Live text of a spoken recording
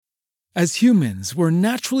As humans, we're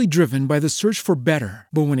naturally driven by the search for better.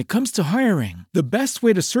 But when it comes to hiring, the best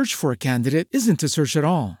way to search for a candidate isn't to search at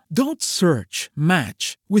all. Don't search,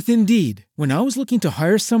 match with Indeed. When I was looking to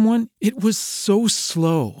hire someone, it was so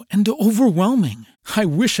slow and overwhelming. I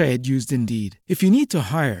wish I had used Indeed. If you need to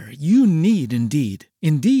hire, you need Indeed.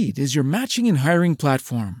 Indeed is your matching and hiring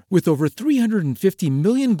platform with over 350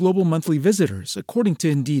 million global monthly visitors, according to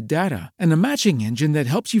Indeed data, and a matching engine that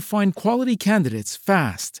helps you find quality candidates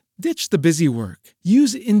fast. Ditch the busy work.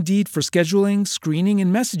 Use Indeed for scheduling, screening,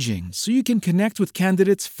 and messaging so you can connect with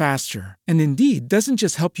candidates faster. And Indeed doesn't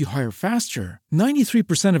just help you hire faster.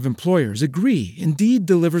 93% of employers agree Indeed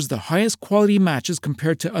delivers the highest quality matches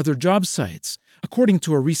compared to other job sites, according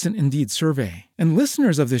to a recent Indeed survey. And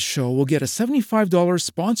listeners of this show will get a $75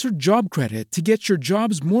 sponsored job credit to get your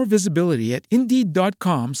jobs more visibility at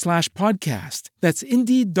Indeed.com/podcast. That's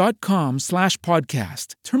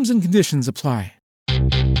Indeed.com/podcast. Terms and conditions apply.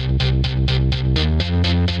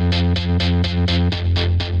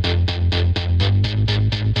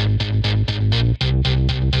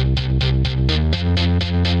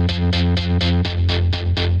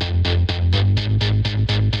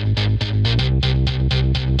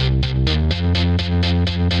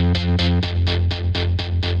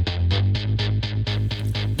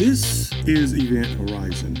 This is Event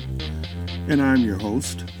Horizon, and I'm your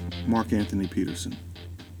host, Mark Anthony Peterson.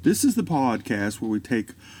 This is the podcast where we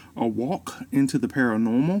take a walk into the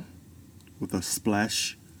paranormal with a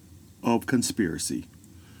splash of conspiracy.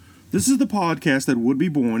 This is the podcast that would be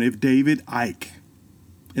born if David Icke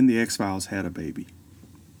and the X-Files had a baby.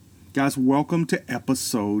 Guys, welcome to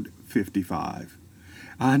episode 55.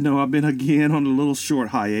 I know I've been again on a little short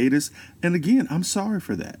hiatus, and again, I'm sorry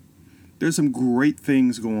for that. There's some great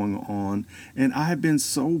things going on, and I have been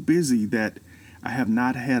so busy that I have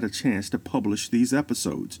not had a chance to publish these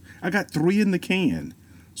episodes. I got 3 in the can,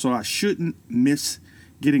 so I shouldn't miss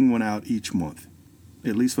getting one out each month,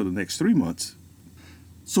 at least for the next 3 months.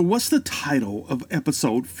 So what's the title of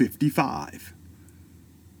episode 55?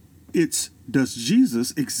 It's Does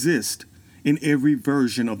Jesus Exist in Every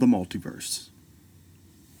Version of the Multiverse?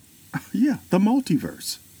 Yeah, the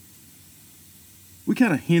multiverse. We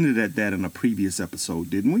kind of hinted at that in a previous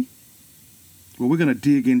episode, didn't we? Well, we're going to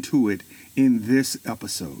dig into it in this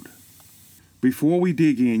episode. Before we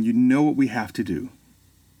dig in, you know what we have to do.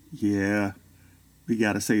 Yeah, we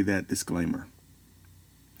got to say that disclaimer.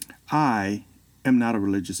 I am not a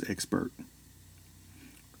religious expert.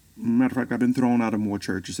 Matter of fact, I've been thrown out of more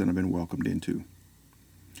churches than I've been welcomed into.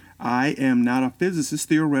 I am not a physicist,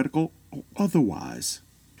 theoretical, or otherwise.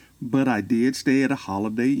 But I did stay at a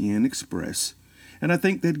Holiday Inn Express, and I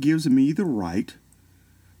think that gives me the right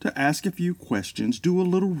to ask a few questions, do a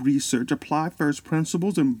little research, apply first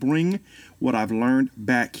principles, and bring what I've learned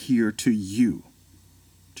back here to you.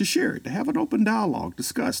 To share it, to have an open dialogue,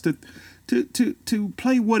 discuss, to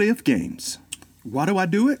play what-if games. Why do I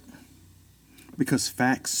do it? Because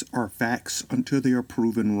facts are facts until they are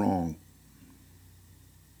proven wrong.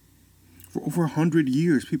 For over 100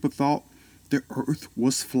 years, people thought the earth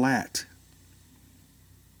was flat.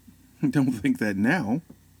 Don't think that now.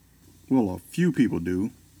 Well, a few people do.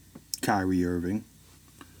 Kyrie Irving.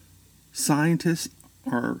 Scientists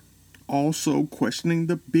are also questioning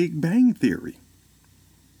the Big Bang Theory.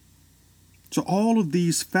 So all of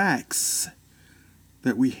these facts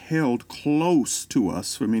that we held close to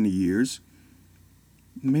us for many years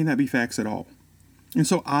may not be facts at all. And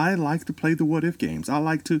so I like to play the what-if games. I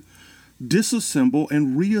like to disassemble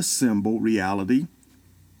and reassemble reality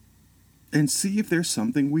and see if there's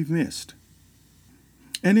something we've missed.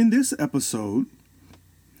 And in this episode,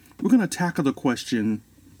 we're going to tackle the question,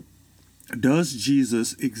 does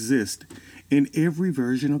Jesus exist in every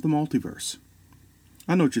version of the multiverse?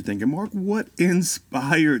 I know what you're thinking, Mark. What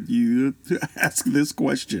inspired you to ask this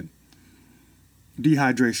question?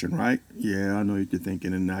 Dehydration, right? Yeah, I know what you're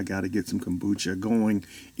thinking, and I got to get some kombucha going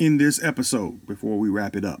in this episode before we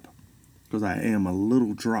wrap it up, because I am a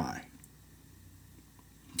little dry.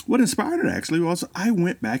 What inspired it actually was I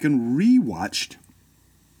went back and rewatched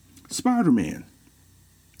Spider-Man.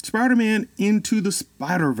 Spider-Man Into the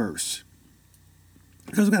Spider-Verse.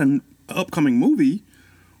 Because we got an upcoming movie,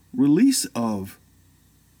 release of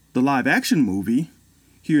the live action movie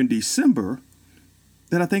here in December,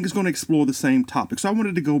 that I think is going to explore the same topic. So I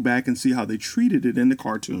wanted to go back and see how they treated it in the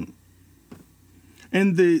cartoon.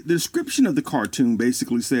 And the description of the cartoon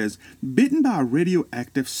basically says, bitten by a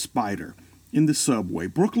radioactive spider in the subway,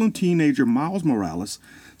 Brooklyn teenager Miles Morales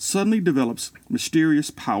suddenly develops mysterious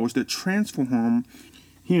powers that transform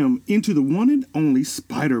him into the one and only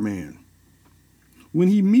Spider-Man. When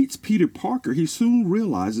he meets Peter Parker, he soon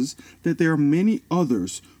realizes that there are many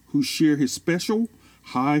others who share his special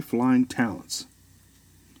high-flying talents.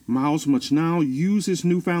 Miles must now use his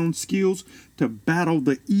newfound skills to battle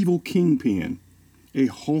the evil Kingpin, a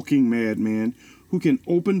hulking madman who can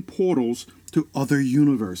open portals to other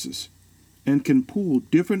universes and can pull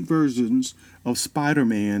different versions of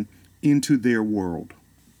Spider-Man into their world.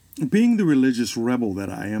 Being the religious rebel that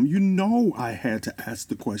I am, you know I had to ask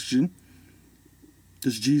the question,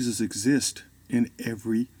 does Jesus exist in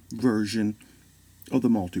every version of the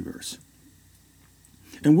multiverse?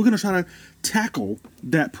 And we're going to try to tackle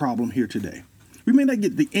that problem here today. We may not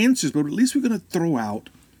get the answers, but at least we're going to throw out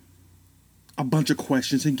a bunch of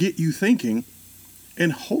questions and get you thinking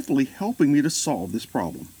and hopefully helping me to solve this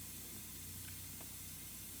problem.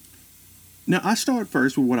 Now, I start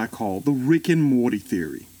first with what I call the Rick and Morty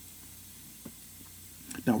theory.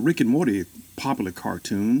 Now, Rick and Morty, a popular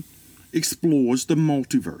cartoon, explores the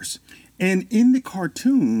multiverse. And in the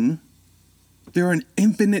cartoon, there are an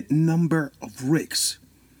infinite number of Ricks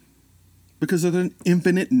because of an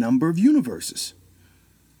infinite number of universes.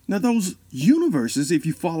 Now, those universes, if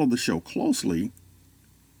you follow the show closely,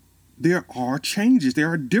 there are changes, there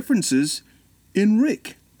are differences in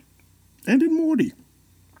Rick and in Morty.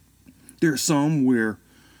 There are some where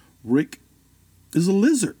Rick is a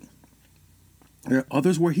lizard. There are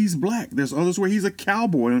others where he's black. There's others where he's a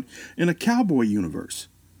cowboy in a cowboy universe.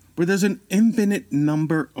 But there's an infinite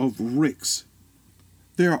number of Ricks.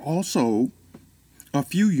 There are also a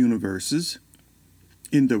few universes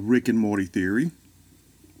in the Rick and Morty theory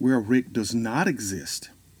where Rick does not exist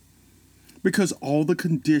because all the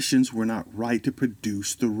conditions were not right to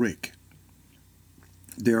produce the Rick.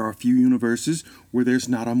 There are a few universes where there's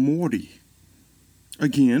not a Morty.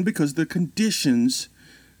 Again, because the conditions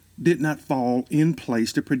did not fall in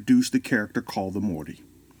place to produce the character called the Morty.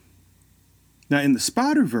 Now, in the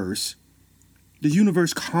Spider-Verse, the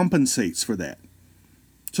universe compensates for that.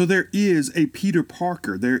 So there is a Peter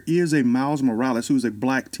Parker, there is a Miles Morales who's a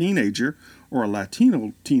black teenager or a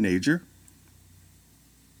Latino teenager.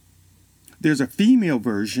 There's a female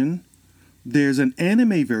version. There's an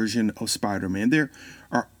anime version of Spider-Man. There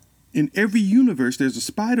are, in every universe, there's a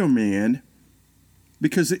Spider-Man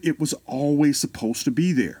because it was always supposed to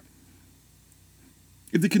be there.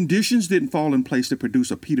 If the conditions didn't fall in place to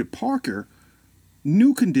produce a Peter Parker,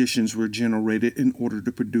 new conditions were generated in order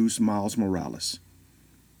to produce Miles Morales.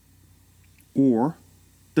 Or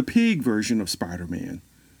the pig version of Spider-Man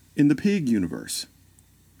in the pig universe.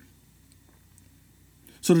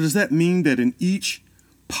 So does that mean that in each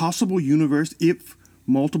possible universe, if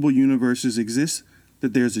multiple universes exist,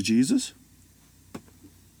 that there's a Jesus?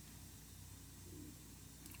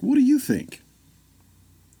 What do you think?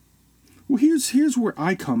 Well, here's where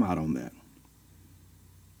I come out on that.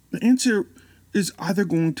 The answer is either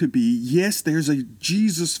going to be, yes, there's a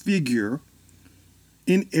Jesus figure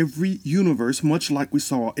in every universe, much like we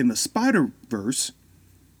saw in the Spider-Verse,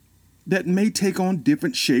 that may take on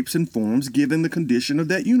different shapes and forms given the condition of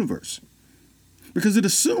that universe. Because it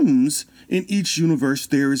assumes in each universe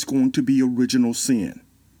there is going to be original sin.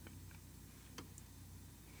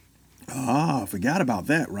 I forgot about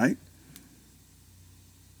that, right?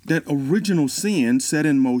 That original sin set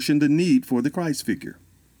in motion the need for the Christ figure.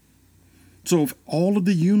 So if all of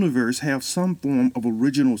the universe have some form of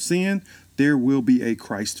original sin, there will be a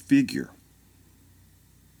Christ figure.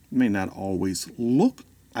 It may not always look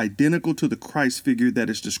identical to the Christ figure that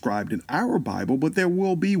is described in our Bible, but there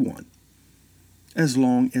will be one, as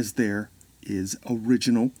long as there is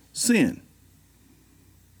original sin.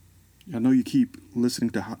 I know you keep listening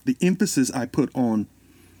to the emphasis I put on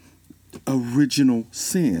original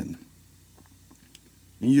sin.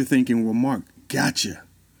 And you're thinking, well, Mark, gotcha.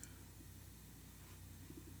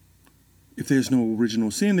 If there's no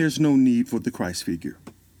original sin, there's no need for the Christ figure.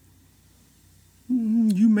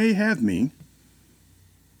 You may have me,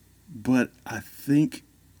 but I think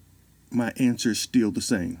my answer is still the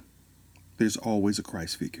same. There's always a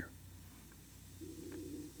Christ figure.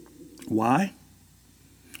 Why?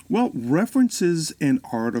 Well, references and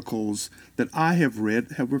articles that I have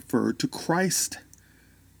read have referred to Christ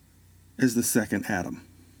as the second Adam.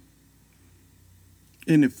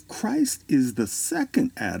 And if Christ is the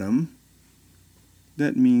second Adam,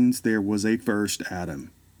 that means there was a first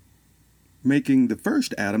Adam, making the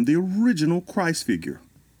first Adam the original Christ figure.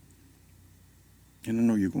 And I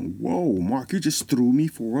know you're going, whoa, Mark, you just threw me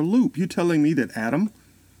for a loop. You're telling me that Adam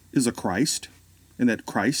is a Christ and that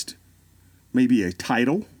Christ may be a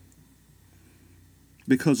title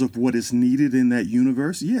because of what is needed in that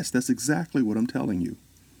universe? Yes, that's exactly what I'm telling you.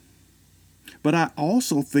 But I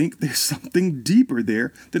also think there's something deeper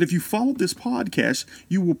there that if you follow this podcast,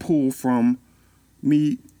 you will pull from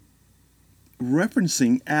me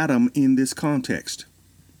referencing Adam in this context?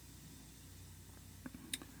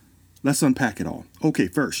 Let's unpack it all. Okay,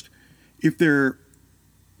 first, if there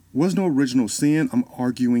was no original sin, I'm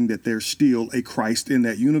arguing that there's still a Christ in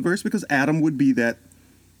that universe because Adam would be that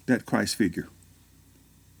Christ figure,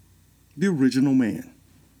 the original man.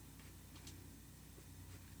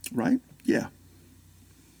 Right? Yeah.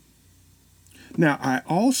 Now, I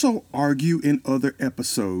also argue in other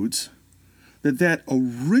episodes that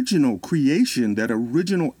original creation, that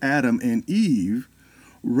original Adam and Eve,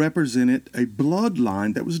 represented a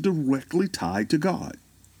bloodline that was directly tied to God.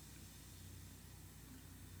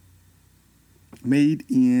 Made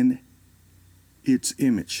in its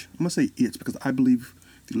image. I'm going to say its because I believe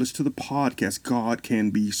if you listen to the podcast, God can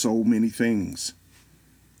be so many things.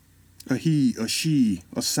 A he, a she,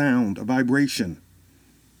 a sound, a vibration,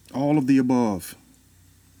 all of the above.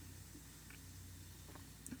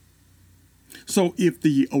 So if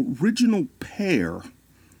the original pair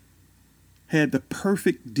had the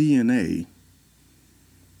perfect DNA,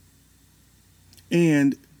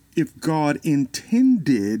 and if God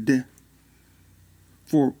intended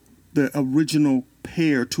for the original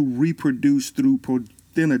pair to reproduce through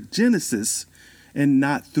parthenogenesis and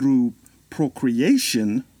not through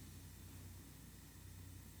procreation,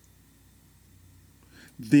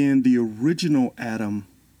 then the original Adam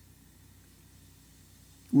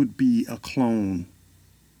would be a clone.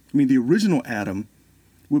 I mean, the original Adam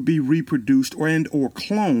would be reproduced or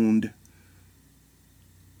cloned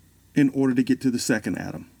in order to get to the second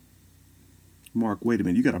Adam. Mark, wait a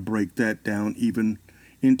minute. You got to break that down even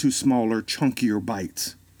into smaller, chunkier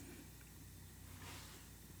bites.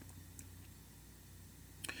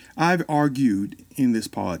 I've argued in this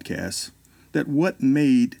podcast that what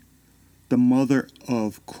made the mother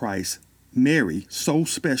of Christ, Mary, so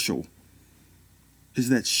special is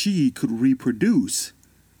that she could reproduce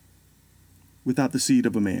without the seed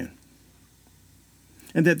of a man.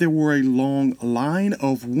 And that there were a long line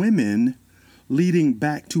of women leading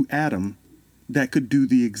back to Adam that could do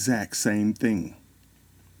the exact same thing.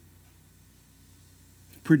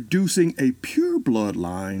 Producing a pure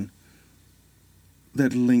bloodline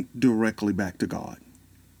that linked directly back to God.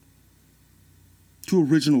 To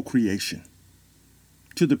original creation.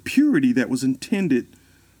 To the purity that was intended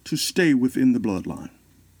to stay within the bloodline.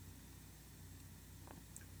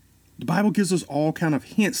 The Bible gives us all kind of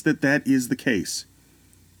hints that is the case.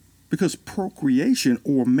 Because procreation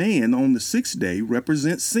or man on the sixth day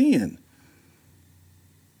represents sin.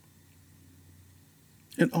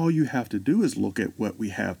 And all you have to do is look at what we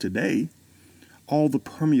have today. All the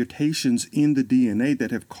permutations in the DNA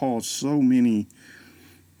that have caused so many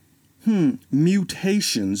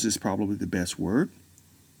mutations is probably the best word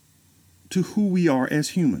to who we are as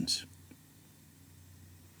humans.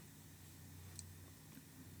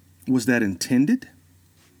 Was that intended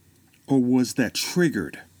or was that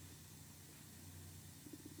triggered?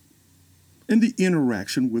 And the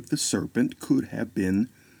interaction with the serpent could have been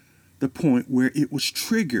the point where it was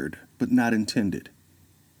triggered but not intended.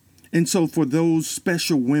 And so for those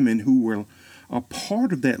special women who were a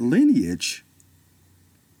part of that lineage,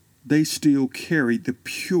 they still carried the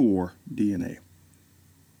pure DNA.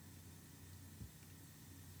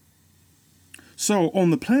 So on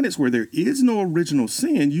the planets where there is no original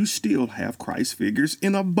sin, you still have Christ figures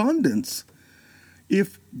in abundance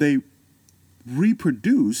if they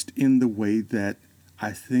reproduced in the way that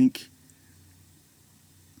I think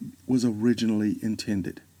was originally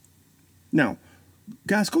intended. Now,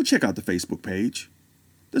 guys, go check out the Facebook page.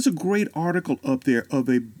 There's a great article up there of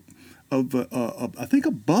I think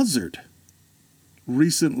a buzzard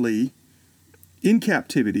recently in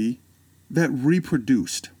captivity that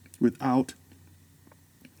reproduced without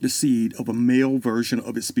the seed of a male version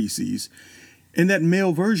of its species. And that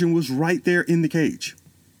male version was right there in the cage.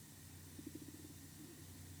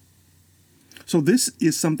 So this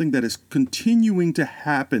is something that is continuing to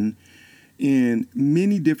happen in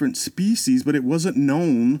many different species, but it wasn't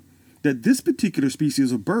known that this particular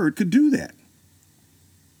species of bird could do that.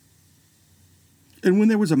 And when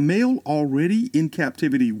there was a male already in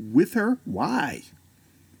captivity with her, why?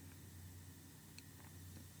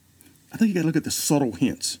 I think you got to look at the subtle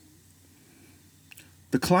hints.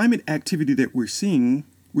 The climate activity that we're seeing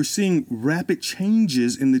rapid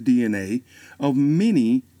changes in the DNA of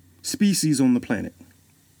many species on the planet.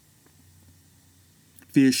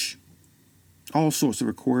 Fish, all sorts of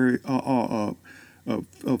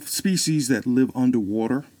species that live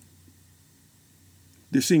underwater.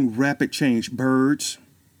 They're seeing rapid change. Birds.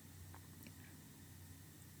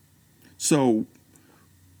 So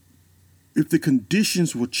if the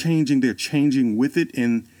conditions were changing, they're changing with it,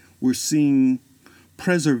 and we're seeing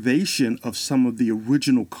preservation of some of the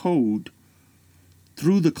original code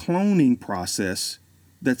through the cloning process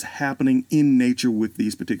that's happening in nature with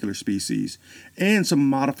these particular species, and some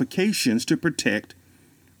modifications to protect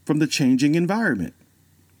from the changing environment.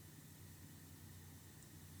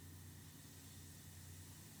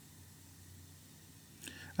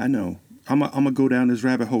 I know. I'm going to go down this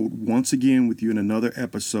rabbit hole once again with you in another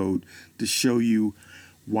episode to show you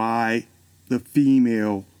why the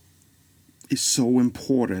female is so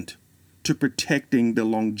important to protecting the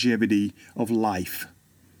longevity of life.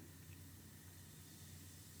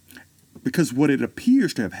 Because what it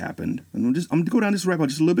appears to have happened, and I'm going to go down this rabbit hole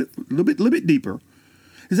just a little bit deeper,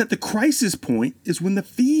 is that the crisis point is when the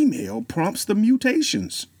female prompts the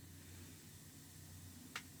mutations.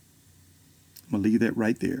 I'm going to leave that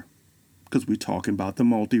right there because we're talking about the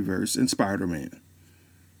multiverse and Spider-Man.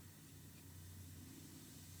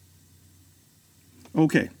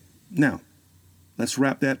 Okay, now let's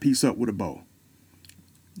wrap that piece up with a bow.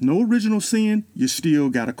 No original sin, you still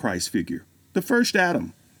got a Christ figure. The first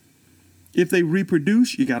Adam. If they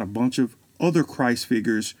reproduce, you got a bunch of other Christ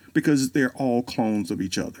figures because they're all clones of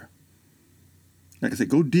each other. Like I said,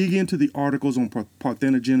 go dig into the articles on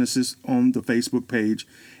Parthenogenesis on the Facebook page,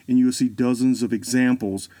 and you'll see dozens of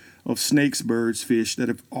examples of snakes, birds, fish that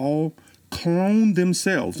have all cloned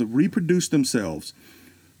themselves, have reproduced themselves,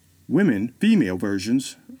 women, female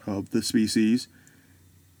versions of the species,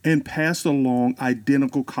 and passed along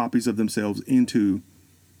identical copies of themselves into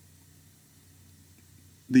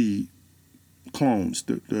the clones,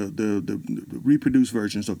 the reproduced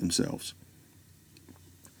versions of themselves.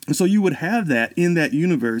 And so you would have that in that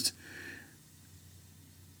universe.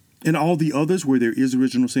 In all the others where there is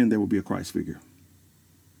original sin, there will be a Christ figure.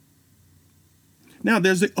 Now,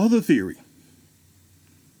 there's the other theory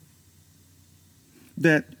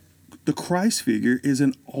that the Christ figure is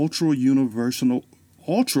an ultra universal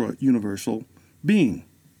being.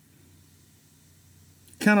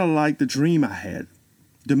 Kind of like the dream I had,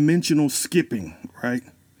 dimensional skipping, right?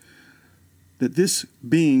 That this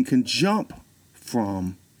being can jump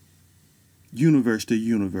from universe to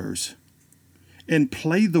universe and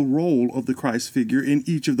play the role of the Christ figure in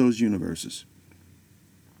each of those universes.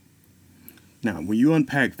 Now, when you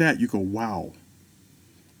unpack that, you go, wow,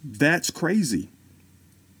 that's crazy.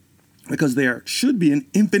 Because there should be an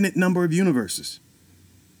infinite number of universes.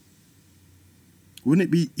 Wouldn't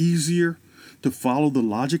it be easier to follow the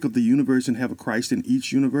logic of the universe and have a Christ in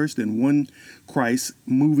each universe than one Christ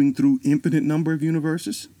moving through infinite number of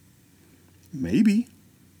universes? Maybe.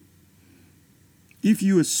 If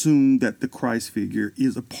you assume that the Christ figure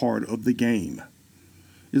is a part of the game,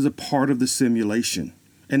 is a part of the simulation,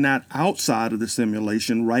 and not outside of the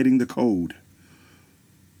simulation writing the code.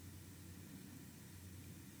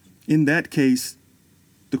 In that case,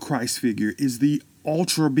 the Christ figure is the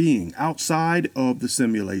ultra being outside of the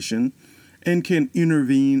simulation and can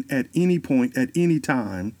intervene at any point, at any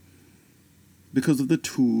time, because of the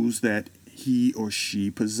tools that he or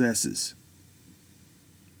she possesses.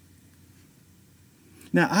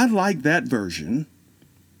 Now, I like that version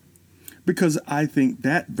because I think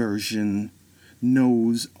that version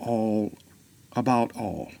knows all about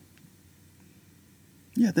all.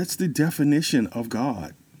 Yeah, that's the definition of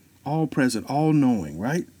God. All present, all knowing,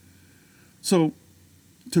 right? So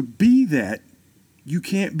to be that, you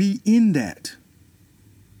can't be in that.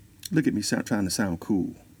 Look at me trying to sound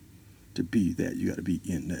cool. To be that, you got to be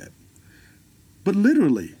in that. But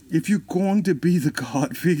literally, if you're going to be the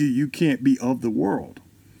God figure, you can't be of the world.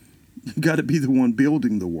 You got to be the one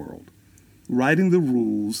building the world, writing the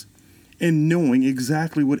rules, and knowing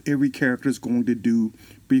exactly what every character is going to do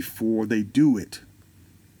before they do it.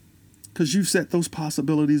 Because you've set those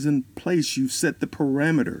possibilities in place. You've set the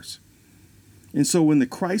parameters. And so when the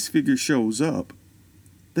Christ figure shows up,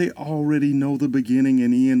 they already know the beginning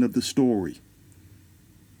and end of the story.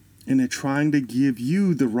 And they're trying to give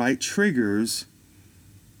you the right triggers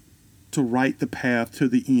to write the path to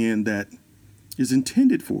the end that is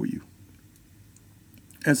intended for you,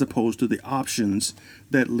 as opposed to the options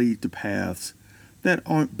that lead to paths that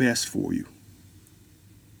aren't best for you.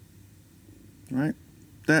 Right?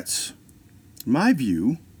 That's my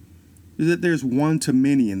view, is that there's one to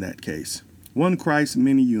many in that case. One Christ,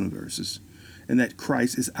 many universes. And that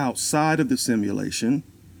Christ is outside of the simulation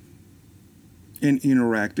and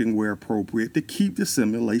interacting where appropriate to keep the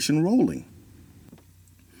simulation rolling.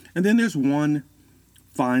 And then there's one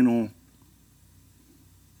final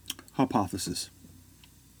hypothesis.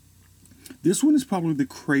 This one is probably the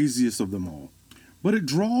craziest of them all, but it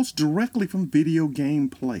draws directly from video game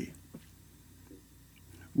play.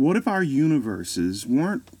 What if our universes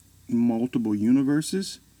weren't multiple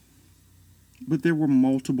universes, but there were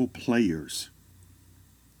multiple players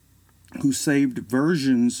who saved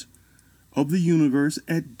versions of the universe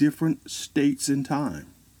at different states in time.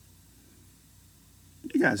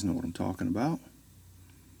 You guys know what I'm talking about.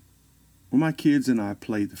 When my kids and I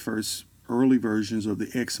played the first early versions of the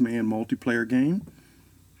X-Men multiplayer game,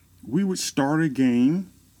 we would start a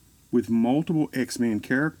game with multiple X-Men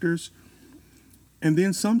characters, and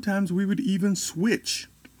then sometimes we would even switch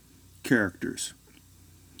characters.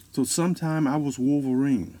 So sometimes I was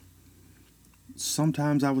Wolverine,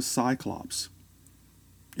 sometimes I was Cyclops,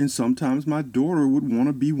 and sometimes my daughter would want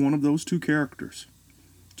to be one of those two characters.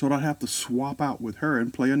 So I'd have to swap out with her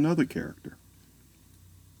and play another character.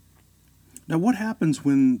 Now, what happens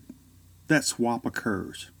when that swap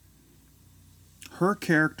occurs? Her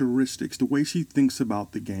characteristics, the way she thinks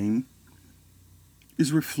about the game,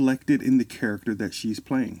 is reflected in the character that she's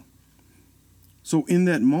playing. So in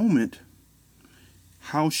that moment,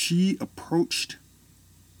 how she approached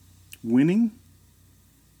winning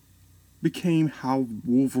became how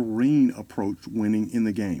Wolverine approached winning in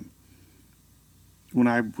the game. When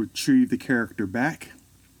I retrieved the character back,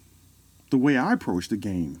 the way I approached the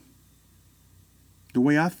game, the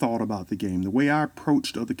way I thought about the game, the way I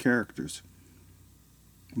approached other characters,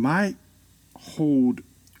 my whole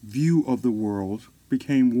view of the world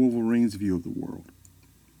became Wolverine's view of the world.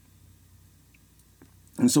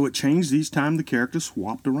 And so it changed each time the characters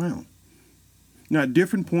swapped around. Now, at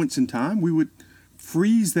different points in time, we would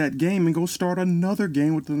freeze that game and go start another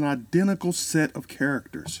game with an identical set of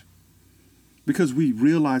characters. Because we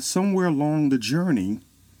realized somewhere along the journey,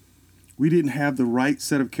 we didn't have the right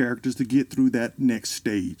set of characters to get through that next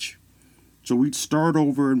stage. So we'd start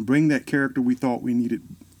over and bring that character we thought we needed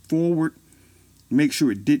forward, make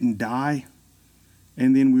sure it didn't die,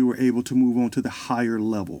 and then we were able to move on to the higher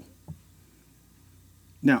level.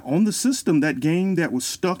 Now, on the system, that game that was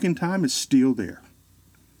stuck in time is still there.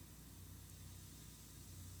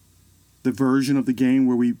 The version of the game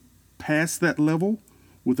where we passed that level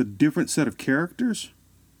with a different set of characters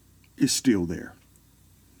is still there.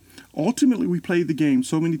 Ultimately, we played the game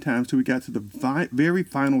so many times till we got to the very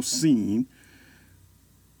final scene,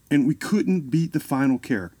 and we couldn't beat the final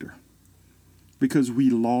character because we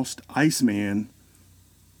lost Iceman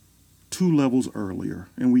 2 levels earlier,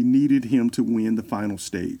 and we needed him to win the final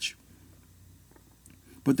stage.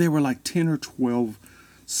 But there were like 10 or 12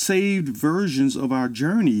 saved versions of our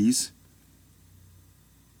journeys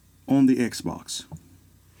on the Xbox.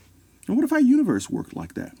 And what if our universe worked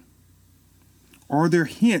like that? Are there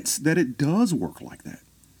hints that it does work like that?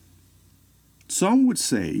 Some would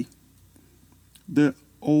say the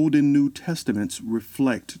Old and New Testaments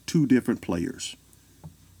reflect 2 different players.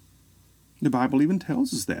 The Bible even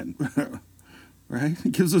tells us that, right?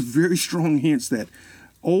 It gives us very strong hints that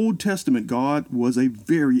Old Testament God was a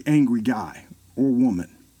very angry guy or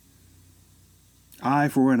woman. Eye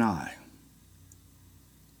for an eye.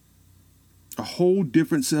 A whole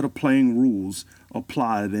different set of playing rules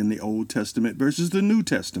applied in the Old Testament versus the New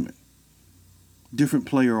Testament. Different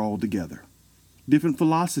player altogether. Different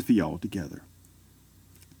philosophy altogether.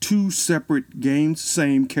 2 separate games,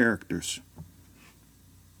 same characters.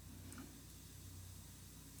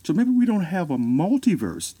 So maybe we don't have a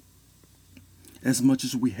multiverse as much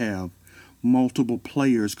as we have multiple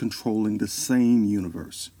players controlling the same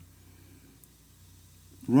universe.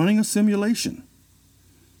 Running a simulation.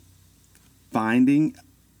 Finding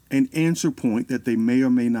an answer point that they may or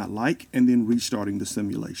may not like, and then restarting the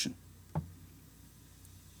simulation.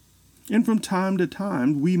 And from time to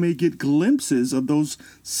time, we may get glimpses of those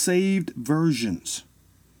saved versions.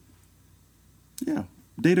 Yeah,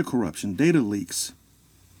 data corruption, data leaks,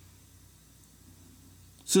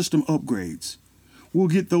 system upgrades. We'll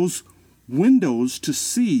get those windows to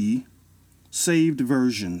see saved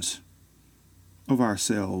versions of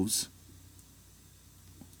ourselves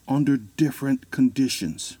under different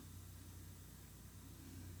conditions.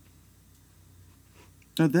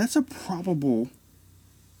 Now, that's a probable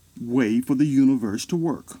way for the universe to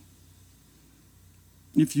work,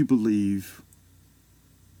 if you believe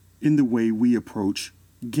in the way we approach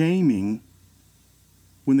gaming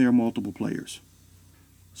when there are multiple players.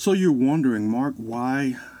 So you're wondering, Mark,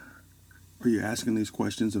 why are you asking these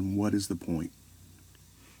questions, and what is the point?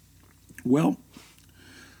 Well,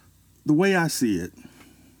 the way I see it,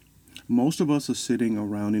 most of us are sitting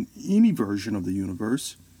around in any version of the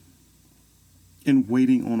universe and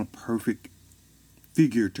waiting on a perfect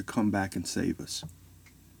figure to come back and save us.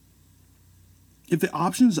 If the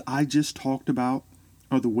options I just talked about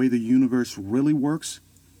are the way the universe really works,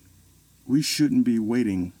 we shouldn't be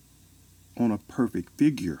waiting on a perfect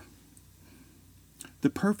figure. The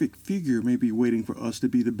perfect figure may be waiting for us to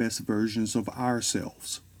be the best versions of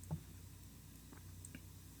ourselves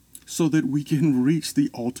so that we can reach the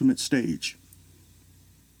ultimate stage,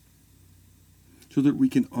 so that we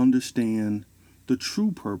can understand the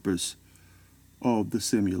true purpose of the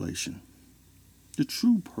simulation, the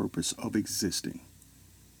true purpose of existing.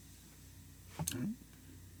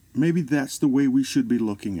 Maybe that's the way we should be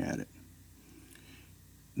looking at it.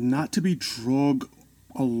 Not to be drug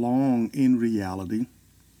along in reality,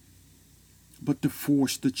 but to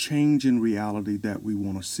force the change in reality that we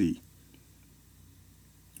want to see.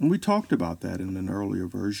 And we talked about that in an earlier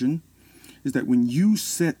version, is that when you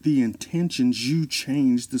set the intentions, you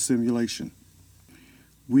change the simulation.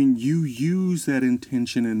 When you use that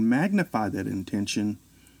intention and magnify that intention,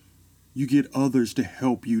 you get others to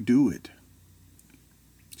help you do it.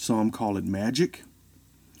 Some call it magic,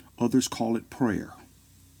 others call it prayer.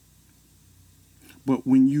 But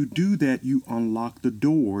when you do that, you unlock the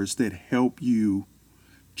doors that help you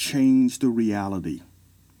change the reality,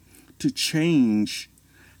 to change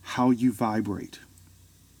how you vibrate.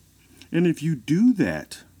 And if you do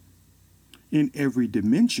that in every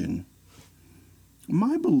dimension,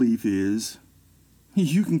 my belief is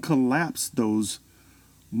you can collapse those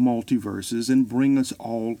multiverses and bring us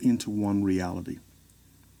all into one reality.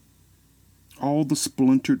 All the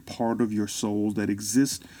splintered part of your soul that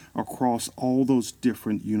exists across all those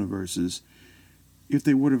different universes, if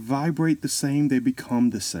they were to vibrate the same, they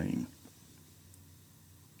become the same.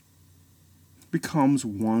 Becomes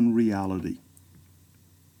one reality.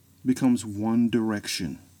 Becomes one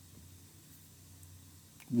direction.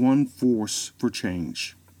 One force for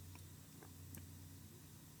change.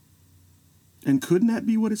 And couldn't that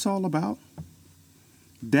be what it's all about?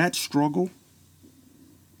 That struggle?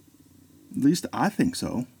 At least I think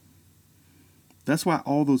so. That's why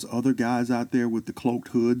all those other guys out there with the cloaked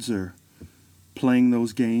hoods are playing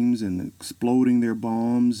those games and exploding their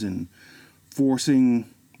bombs and forcing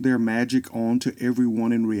their magic onto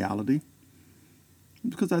everyone in reality.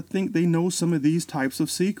 Because I think they know some of these types of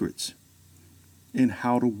secrets and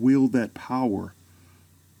how to wield that power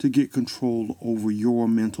to get control over your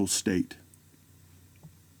mental state.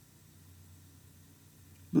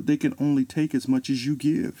 But they can only take as much as you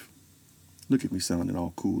give. Look at me sounding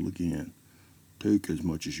all cool again. Take as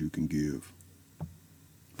much as you can give.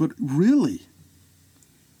 But really,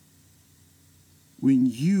 when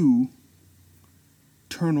you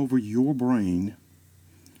turn over your brain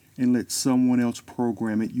and let someone else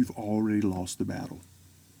program it, you've already lost the battle.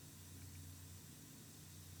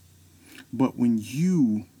 But when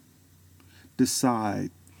you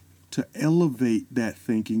decide to elevate that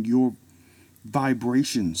thinking, your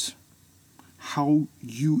vibrations, how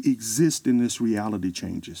you exist in this reality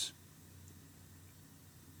changes.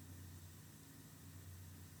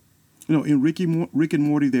 You know, in Rick and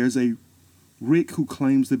Morty, there's a Rick who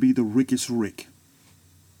claims to be the Rickest Rick.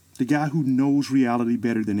 The guy who knows reality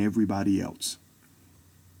better than everybody else.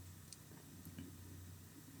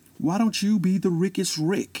 Why don't you be the Rickest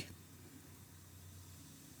Rick?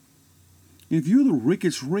 If you're the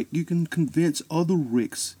Rickest Rick, you can convince other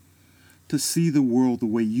Ricks to see the world the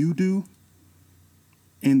way you do,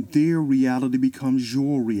 and their reality becomes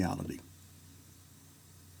your reality.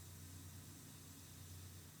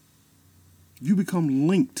 You become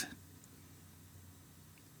linked.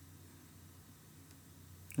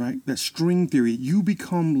 Right? That string theory, you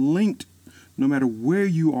become linked no matter where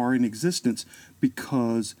you are in existence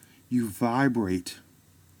because you vibrate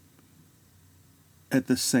at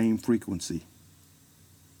the same frequency.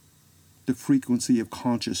 The frequency of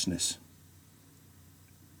consciousness.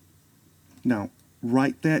 Now,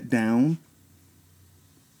 write that down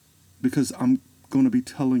because I'm going to be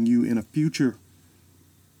telling you in a future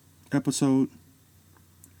episode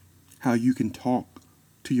how you can talk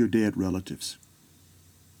to your dead relatives.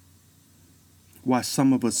 Why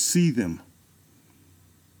some of us see them.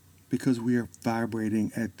 Because we are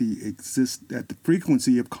vibrating at the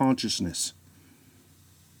frequency of consciousness.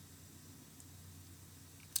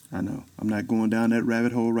 I know, I'm not going down that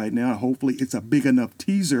rabbit hole right now. Hopefully it's a big enough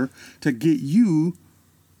teaser to get you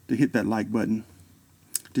to hit that like button,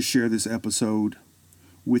 to share this episode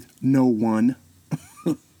with no one.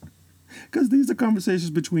 Because these are conversations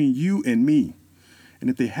between you and me. And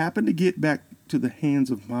if they happen to get back to the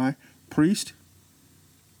hands of my priest,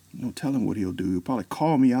 no telling what he'll do. He'll probably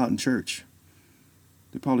call me out in church.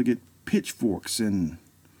 They'll probably get pitchforks and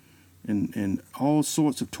all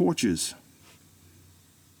sorts of torches.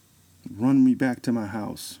 Run me back to my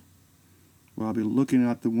house where I'll be looking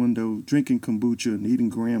out the window, drinking kombucha and eating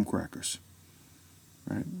graham crackers.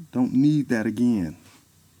 Right? Don't need that again.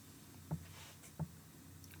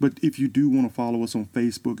 But if you do want to follow us on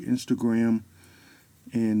Facebook, Instagram,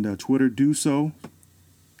 and Twitter, do so.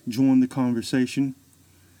 Join the conversation.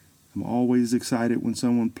 I'm always excited when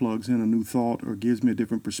someone plugs in a new thought or gives me a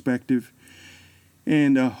different perspective.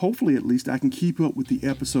 And hopefully, at least, I can keep up with the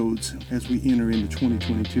episodes as we enter into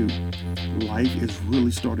 2022. Life is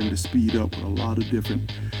really starting to speed up with a lot of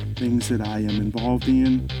different things that I am involved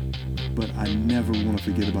in. But I never want to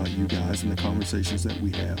forget about you guys and the conversations that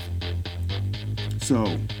we have. So,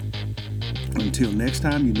 until next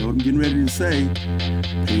time, you know what I'm getting ready to say.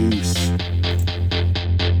 Peace.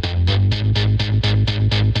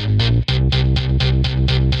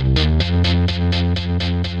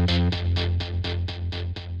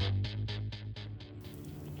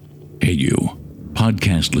 Hey you,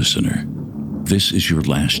 podcast listener, this is your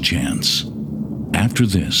last chance. After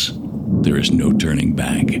this, there is no turning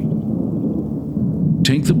back.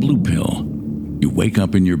 Take the blue pill. You wake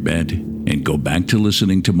up in your bed and go back to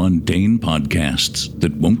listening to mundane podcasts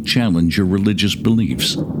that won't challenge your religious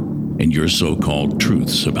beliefs and your so-called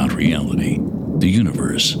truths about reality, the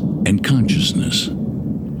universe, and consciousness.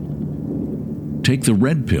 Take the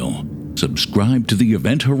red pill. Subscribe to the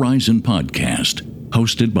Event Horizon podcast,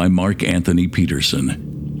 hosted by Mark Anthony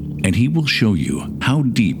Peterson, and he will show you how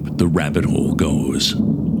deep the rabbit hole goes.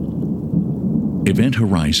 Event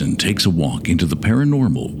Horizon takes a walk into the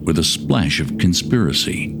paranormal with a splash of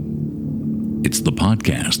conspiracy. It's the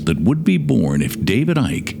podcast that would be born if David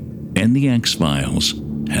Icke and the X-Files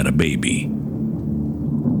had a baby.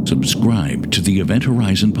 Subscribe to the Event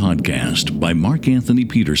Horizon podcast by Mark Anthony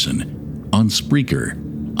Peterson on Spreaker,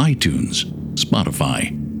 iTunes,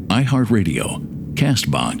 Spotify, iHeartRadio,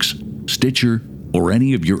 CastBox, Stitcher, or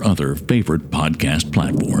any of your other favorite podcast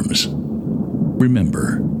platforms.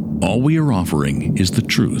 Remember, all we are offering is the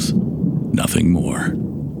truth, nothing more.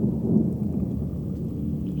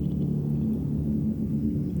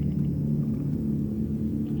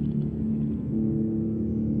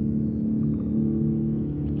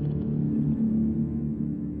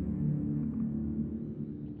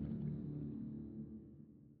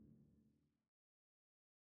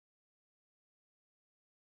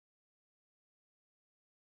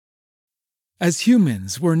 As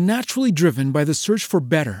humans, we're naturally driven by the search for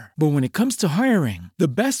better. But when it comes to hiring, the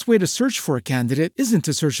best way to search for a candidate isn't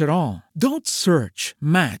to search at all. Don't search,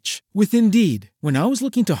 match with Indeed. When I was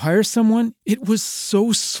looking to hire someone, it was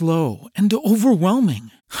so slow and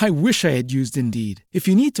overwhelming. I wish I had used Indeed. If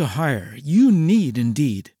you need to hire, you need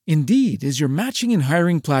Indeed. Indeed is your matching and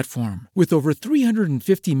hiring platform with over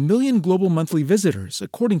 350 million global monthly visitors,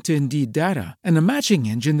 according to Indeed data, and a matching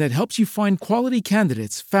engine that helps you find quality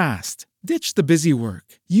candidates fast. Ditch the busy work.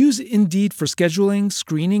 Use Indeed for scheduling,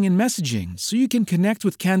 screening, and messaging so you can connect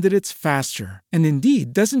with candidates faster. And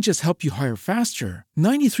Indeed doesn't just help you hire faster.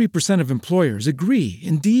 93% of employers agree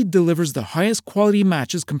Indeed delivers the highest quality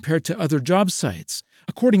matches compared to other job sites,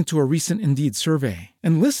 according to a recent Indeed survey.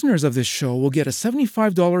 And listeners of this show will get a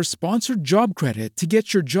 $75 sponsored job credit to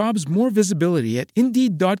get your jobs more visibility at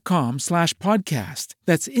Indeed.com/podcast.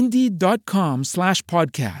 That's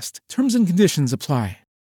Indeed.com/podcast. Terms and conditions apply.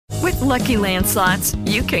 With Lucky Land Slots,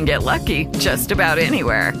 you can get lucky just about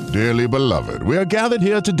anywhere. Dearly beloved, we are gathered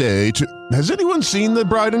here today to... Has anyone seen the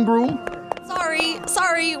bride and groom?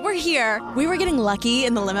 Sorry, we're here. We were getting lucky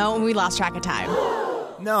in the limo and we lost track of time.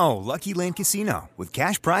 No, Lucky Land Casino, with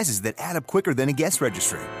cash prizes that add up quicker than a guest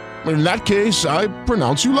registry. In that case, I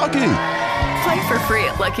pronounce you lucky. Play for free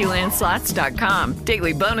at LuckyLandSlots.com.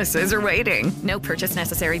 Daily bonuses are waiting. No purchase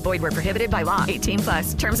necessary. Void where prohibited by law.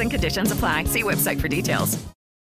 18+. Terms and conditions apply. See website for details.